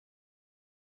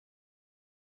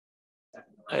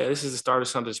Hey, this is the start of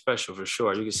something special for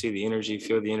sure. You can see the energy,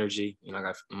 feel the energy. I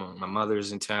got my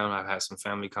mother's in town. I've had some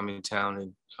family come in town,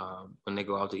 and when they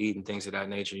go out to eat and things of that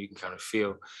nature, you can kind of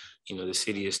feel, the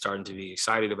city is starting to be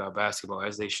excited about basketball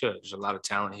as they should. There's a lot of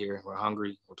talent here. We're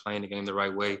hungry. We're playing the game the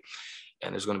right way,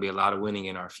 and there's going to be a lot of winning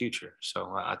in our future.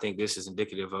 So I think this is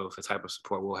indicative of the type of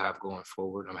support we'll have going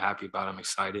forward. I'm happy about it. I'm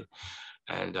excited.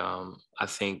 And I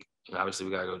think obviously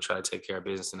we got to go try to take care of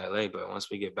business in LA. But once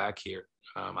we get back here,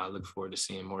 I look forward to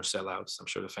seeing more sellouts. I'm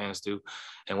sure the fans do.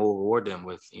 And we'll reward them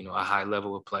with, a high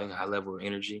level of play, a high level of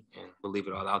energy, and we'll leave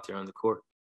it all out there on the court.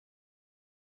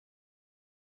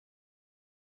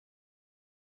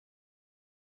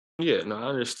 Yeah, no, I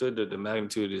understood the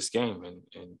magnitude of this game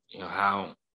and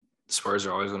how the Spurs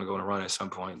are always going to go on a run at some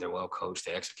point. They're well coached.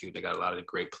 They execute. They got a lot of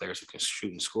great players who can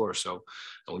shoot and score. So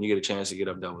when you get a chance to get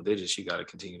up double digits, you got to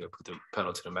continue to put the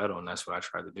pedal to the metal, and that's what I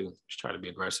try to do. Just try to be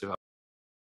aggressive.